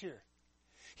told us here.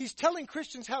 He's telling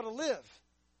Christians how to live.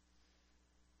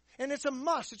 And it's a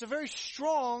must. It's a very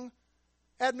strong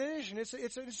admonition.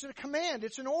 It's a command.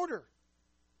 It's an order.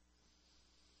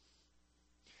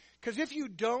 Because if you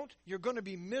don't, you're going to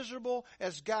be miserable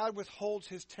as God withholds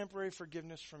his temporary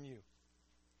forgiveness from you.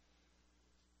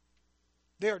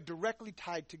 They are directly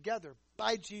tied together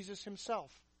by Jesus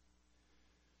himself.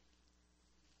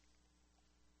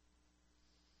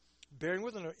 Bearing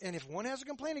with another. And if one has a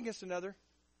complaint against another,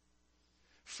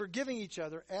 forgiving each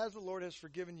other as the Lord has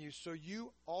forgiven you, so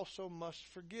you also must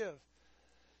forgive.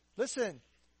 Listen,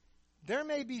 there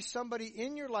may be somebody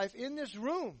in your life, in this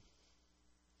room,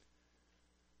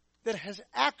 that has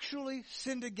actually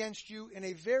sinned against you in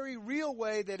a very real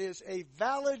way that is a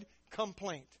valid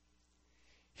complaint.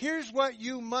 Here's what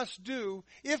you must do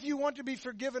if you want to be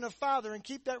forgiven of Father and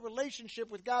keep that relationship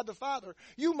with God the Father.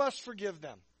 You must forgive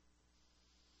them,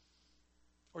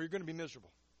 or you're going to be miserable.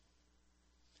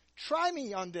 Try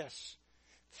me on this.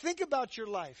 Think about your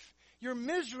life. Your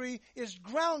misery is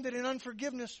grounded in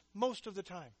unforgiveness most of the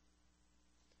time.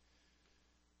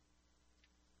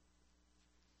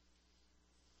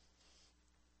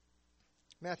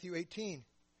 Matthew 18.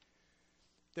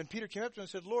 Then Peter came up to him and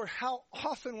said, Lord, how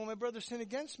often will my brother sin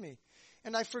against me?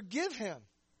 And I forgive him.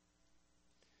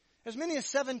 As many as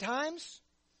 7 times?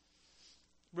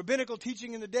 Rabbinical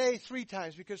teaching in the day, 3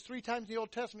 times. Because 3 times in the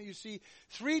Old Testament you see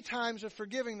 3 times of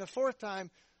forgiving. The 4th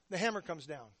time, the hammer comes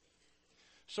down.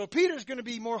 So Peter's going to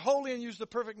be more holy and use the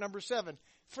perfect number 7.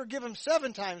 Forgive him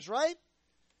 7 times, right?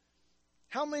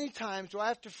 How many times do I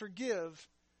have to forgive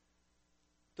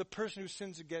the person who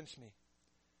sins against me?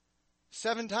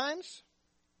 7 times?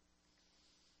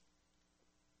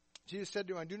 Jesus said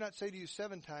to him, I do not say to you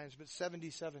 7 times, but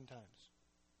 77 times.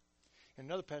 In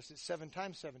another passage, 7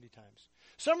 times 70 times.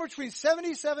 Somewhere between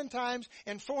 77 times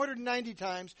and 490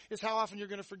 times is how often you're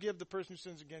going to forgive the person who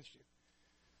sins against you.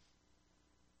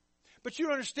 But you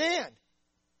don't understand.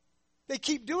 They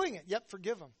keep doing it. Yep,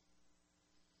 forgive them.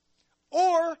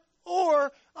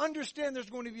 Or understand there's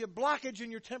going to be a blockage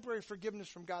in your temporary forgiveness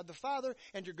from God the Father,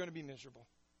 and you're going to be miserable.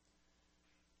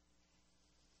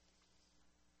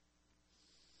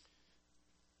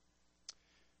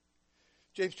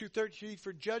 James 2:13,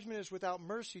 for judgment is without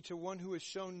mercy to one who has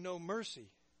shown no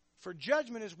mercy. For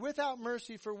judgment is without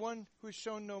mercy for one who has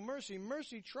shown no mercy.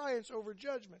 Mercy triumphs over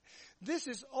judgment. This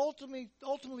is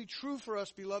ultimately true for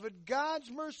us, beloved. God's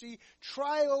mercy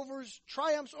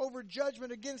triumphs over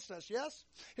judgment against us, yes?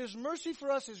 His mercy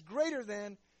for us is greater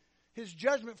than His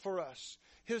judgment for us.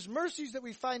 His mercies that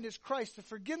we find is Christ. The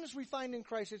forgiveness we find in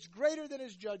Christ, it's greater than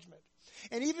His judgment.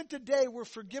 And even today, we're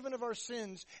forgiven of our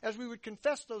sins as we would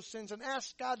confess those sins and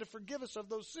ask God to forgive us of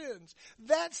those sins.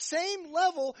 That same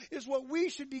level is what we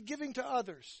should be giving to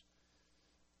others.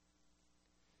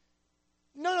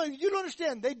 No, you don't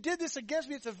understand. They did this against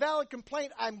me. It's a valid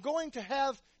complaint. I'm going to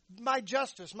have my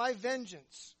justice, my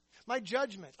vengeance, my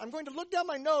judgment. I'm going to look down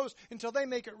my nose until they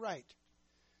make it right.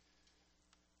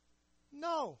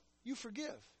 No, you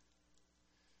forgive.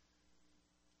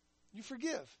 You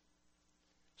forgive.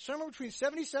 Somewhere between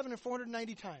 77 and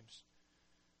 490 times.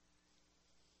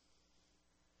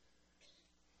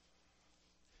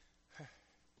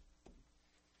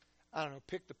 I don't know,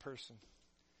 pick the person.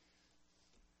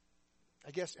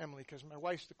 I guess Emily, because my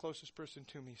wife's the closest person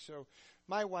to me. So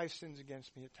my wife sins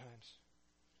against me at times.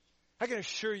 I can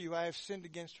assure you I have sinned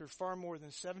against her far more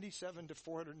than 77 to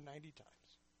 490 times.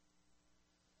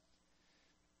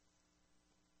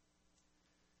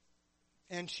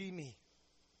 And she me.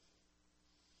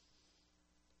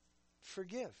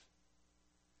 Forgive.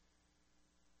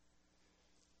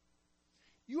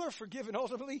 You are forgiven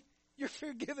ultimately. You're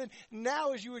forgiven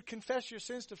now as you would confess your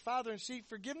sins to Father and seek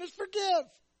forgiveness. Forgive.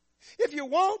 If you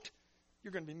won't,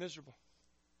 you're going to be miserable.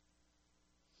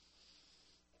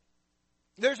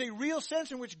 There's a real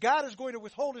sense in which God is going to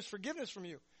withhold His forgiveness from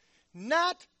you.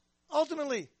 Not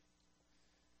ultimately.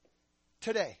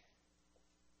 Today.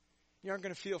 You aren't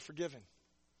going to feel forgiven.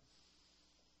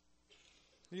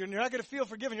 You're not going to feel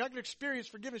forgiven. You're not going to experience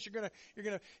forgiveness. You're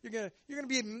going to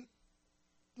be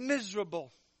miserable.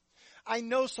 I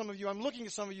know some of you. I'm looking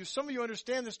at some of you. Some of you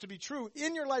understand this to be true.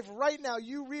 In your life right now,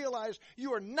 you realize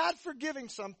you are not forgiving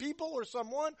some people or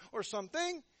someone or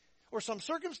something or some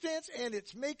circumstance, and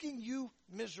it's making you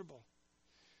miserable.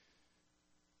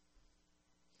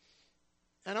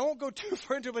 And I won't go too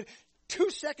far into it, but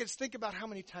 2 seconds, think about how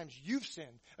many times you've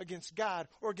sinned against God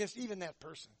or against even that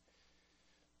person.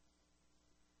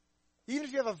 Even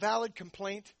if you have a valid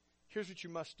complaint, here's what you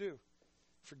must do.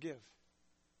 Forgive.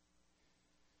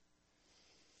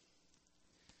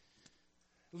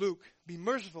 Luke, be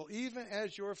merciful even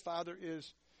as your Father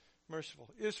is merciful.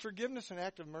 Is forgiveness an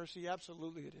act of mercy?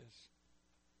 Absolutely it is.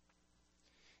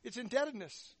 It's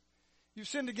indebtedness. You've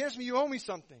sinned against me, you owe me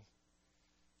something.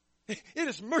 It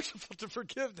is merciful to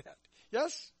forgive that.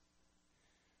 Yes?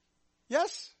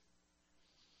 Yes?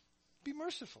 Be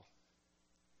merciful.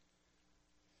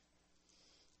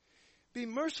 Be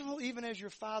merciful even as your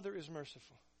Father is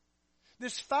merciful.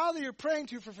 This Father you're praying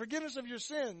to for forgiveness of your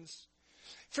sins.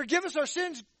 Forgive us our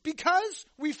sins because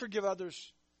we forgive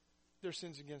others their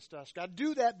sins against us. God,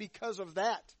 do that because of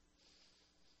that.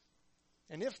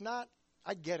 And if not,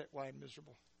 I get it why I'm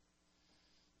miserable.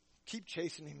 Keep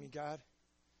chastening me, God.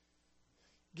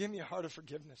 Give me a heart of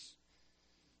forgiveness.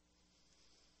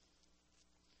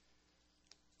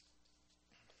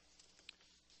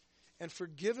 And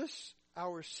forgive us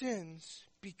our sins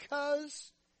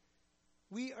because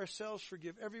we ourselves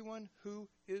forgive everyone who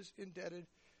is indebted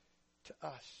to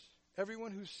us.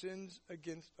 Everyone who sins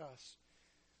against us.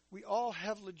 We all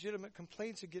have legitimate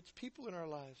complaints against people in our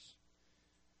lives.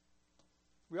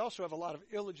 We also have a lot of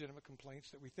illegitimate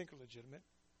complaints that we think are legitimate.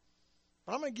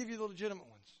 But I'm going to give you the legitimate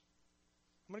ones.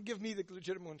 I'm going to give me the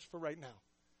legitimate ones for right now.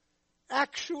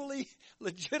 Actually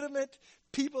legitimate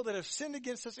people that have sinned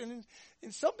against us, and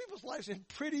in some people's lives in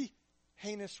pretty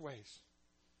heinous ways.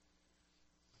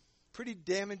 Pretty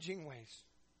damaging ways.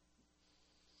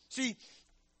 See,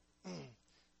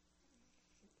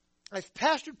 I've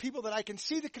pastored people that I can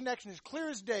see the connection as clear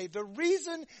as day. The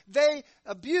reason they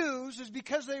abuse is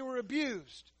because they were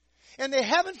abused. And they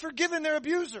haven't forgiven their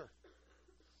abuser.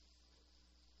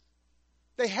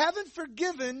 They haven't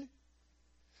forgiven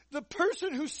the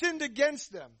person who sinned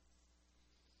against them.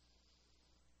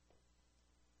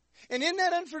 And in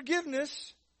that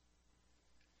unforgiveness,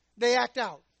 they act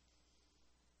out.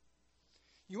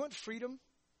 You want freedom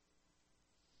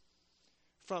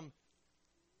from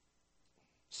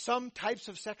some types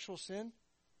of sexual sin?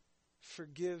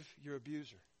 Forgive your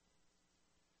abuser.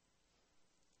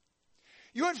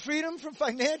 You want freedom from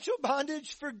financial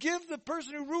bondage? Forgive the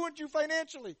person who ruined you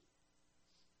financially.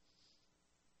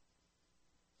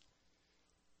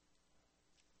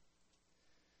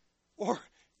 Or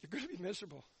you're going to be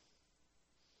miserable.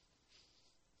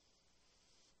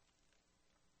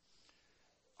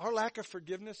 Our lack of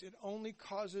forgiveness, it only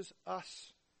causes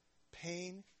us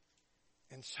pain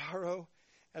and sorrow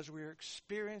as we are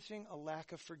experiencing a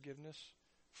lack of forgiveness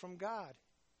from God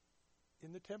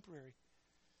in the temporary.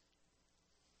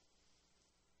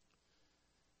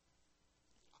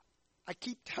 I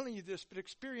keep telling you this, but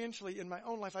experientially in my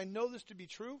own life, I know this to be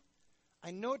true.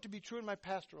 I know it to be true in my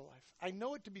pastoral life. I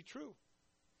know it to be true.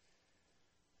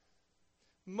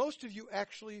 Most of you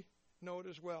actually know it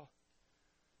as well.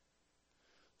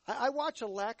 I watch a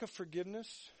lack of forgiveness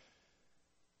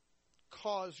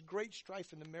cause great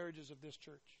strife in the marriages of this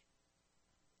church.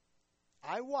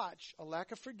 I watch a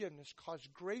lack of forgiveness cause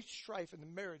great strife in the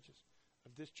marriages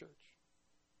of this church.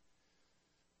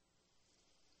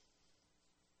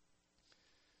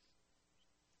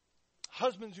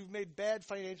 Husbands who've made bad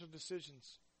financial decisions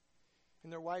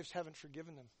and their wives haven't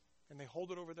forgiven them, and they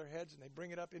hold it over their heads and they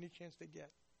bring it up any chance they get.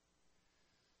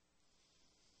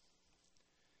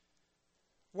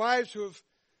 Wives who have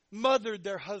mothered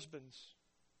their husbands,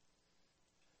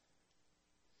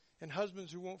 and husbands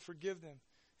who won't forgive them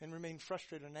and remain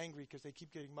frustrated and angry because they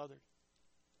keep getting mothered.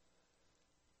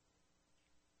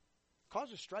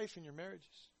 Causes strife in your marriages.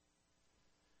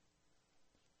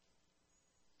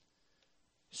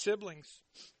 Siblings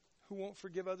who won't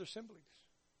forgive other siblings.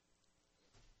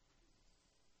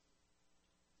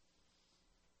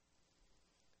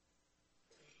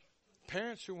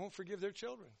 Parents who won't forgive their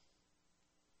children.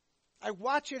 I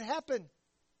watch it happen.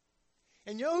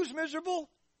 And you know who's miserable?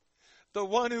 The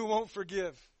one who won't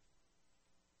forgive.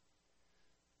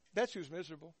 That's who's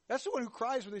miserable. That's the one who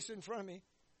cries when they sit in front of me.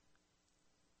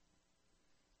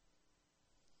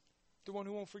 The one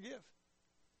who won't forgive.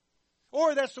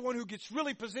 Or that's the one who gets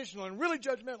really positional and really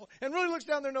judgmental and really looks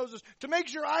down their noses to make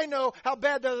sure I know how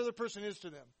bad that other person is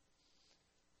to them.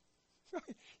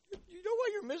 You know why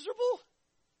you're miserable?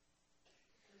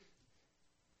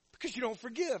 Because you don't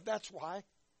forgive. That's why.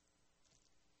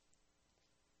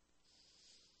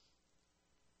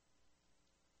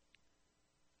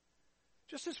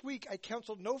 Just this week, I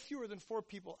counseled no fewer than 4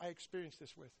 people I experienced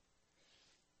this with.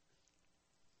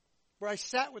 Where I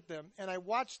sat with them and I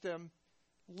watched them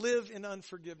live in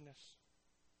unforgiveness.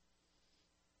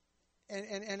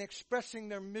 And expressing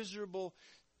their miserable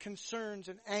concerns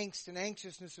and angst and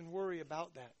anxiousness and worry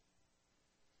about that.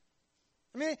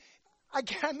 I mean, I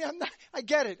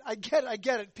get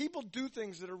it. People do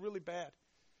things that are really bad.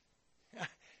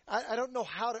 I don't know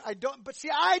how to, but see,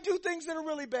 I do things that are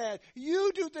really bad.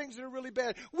 You do things that are really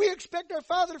bad. We expect our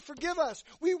Father to forgive us.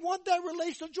 We want that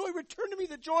relational joy. Return to me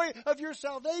the joy of your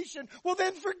salvation. Well,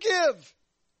 then forgive.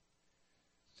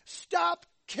 Stop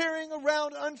carrying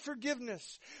around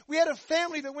unforgiveness. We had a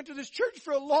family that went to this church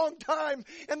for a long time,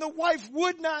 and the wife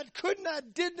could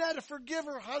not, did not forgive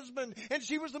her husband, and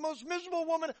she was the most miserable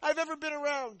woman I've ever been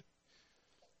around.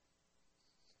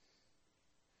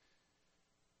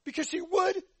 Because she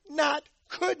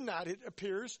could not, it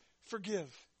appears,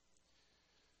 forgive.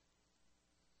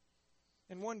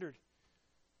 And wondered,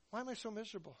 why am I so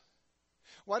miserable?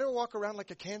 Why do I walk around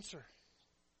like a cancer?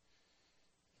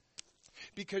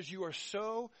 Because you are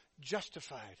so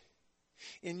justified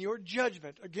in your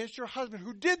judgment against your husband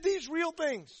who did these real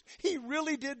things. He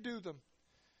really did do them.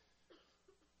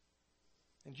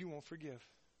 And you won't forgive.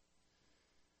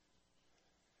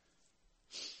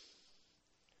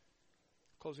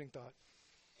 Closing thought.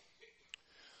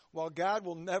 While God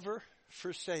will never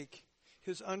forsake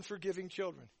his unforgiving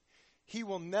children, he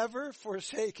will never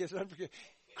forsake his unforgiving.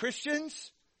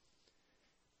 Christians,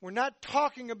 we're not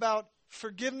talking about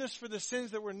forgiveness for the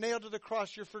sins that were nailed to the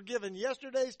cross. You're forgiven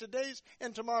yesterday's, today's,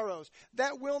 and tomorrow's.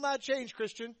 That will not change,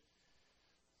 Christian.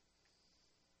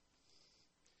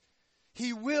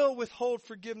 He will withhold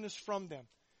forgiveness from them.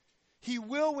 He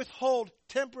will withhold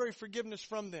temporary forgiveness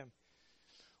from them.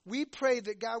 We pray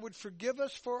that God would forgive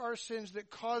us for our sins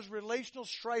that cause relational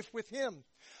strife with him.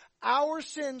 Our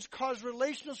sins cause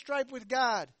relational strife with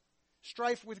God.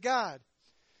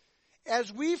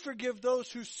 As we forgive those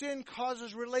whose sin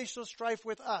causes relational strife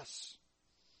with us.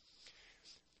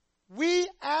 We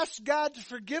ask God to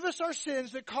forgive us our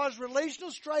sins that cause relational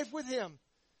strife with him.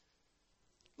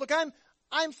 Look,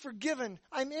 I'm forgiven.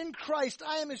 I'm in Christ.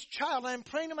 I am his child. I am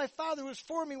praying to my Father who is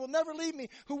for me, will never leave me,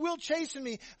 who will chasten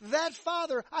me. That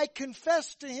Father, I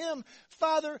confess to him,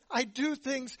 Father, I do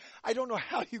things. I don't know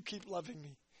how you keep loving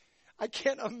me. I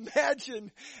can't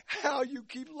imagine how you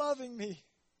keep loving me.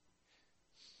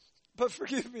 But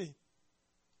forgive me.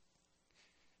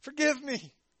 Forgive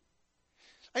me.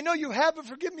 I know you have, but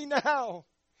forgive me now.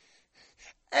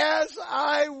 As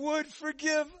I would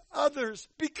forgive others,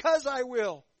 because I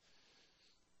will.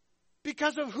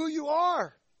 Because of who you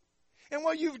are and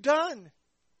what you've done.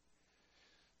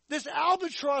 This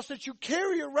albatross that you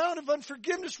carry around of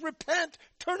unforgiveness, repent,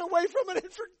 turn away from it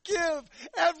and forgive.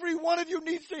 Every one of you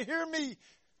needs to hear me.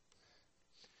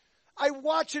 I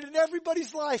watch it in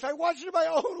everybody's life. I watch it in my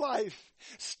own life.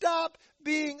 Stop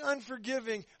being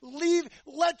unforgiving.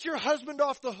 Let your husband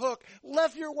off the hook.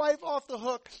 Let your wife off the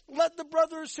hook. Let the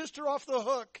brother or sister off the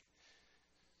hook.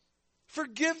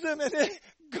 Forgive them and then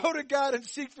go to God and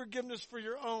seek forgiveness for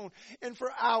your own and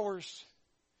for ours.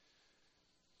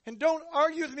 And don't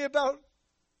argue with me about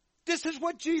this is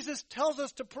what Jesus tells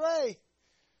us to pray.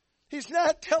 He's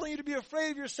not telling you to be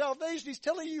afraid of your salvation. He's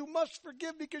telling you must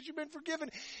forgive because you've been forgiven,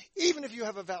 even if you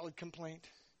have a valid complaint.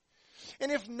 And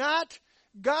if not,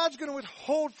 God's going to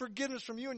withhold forgiveness from you.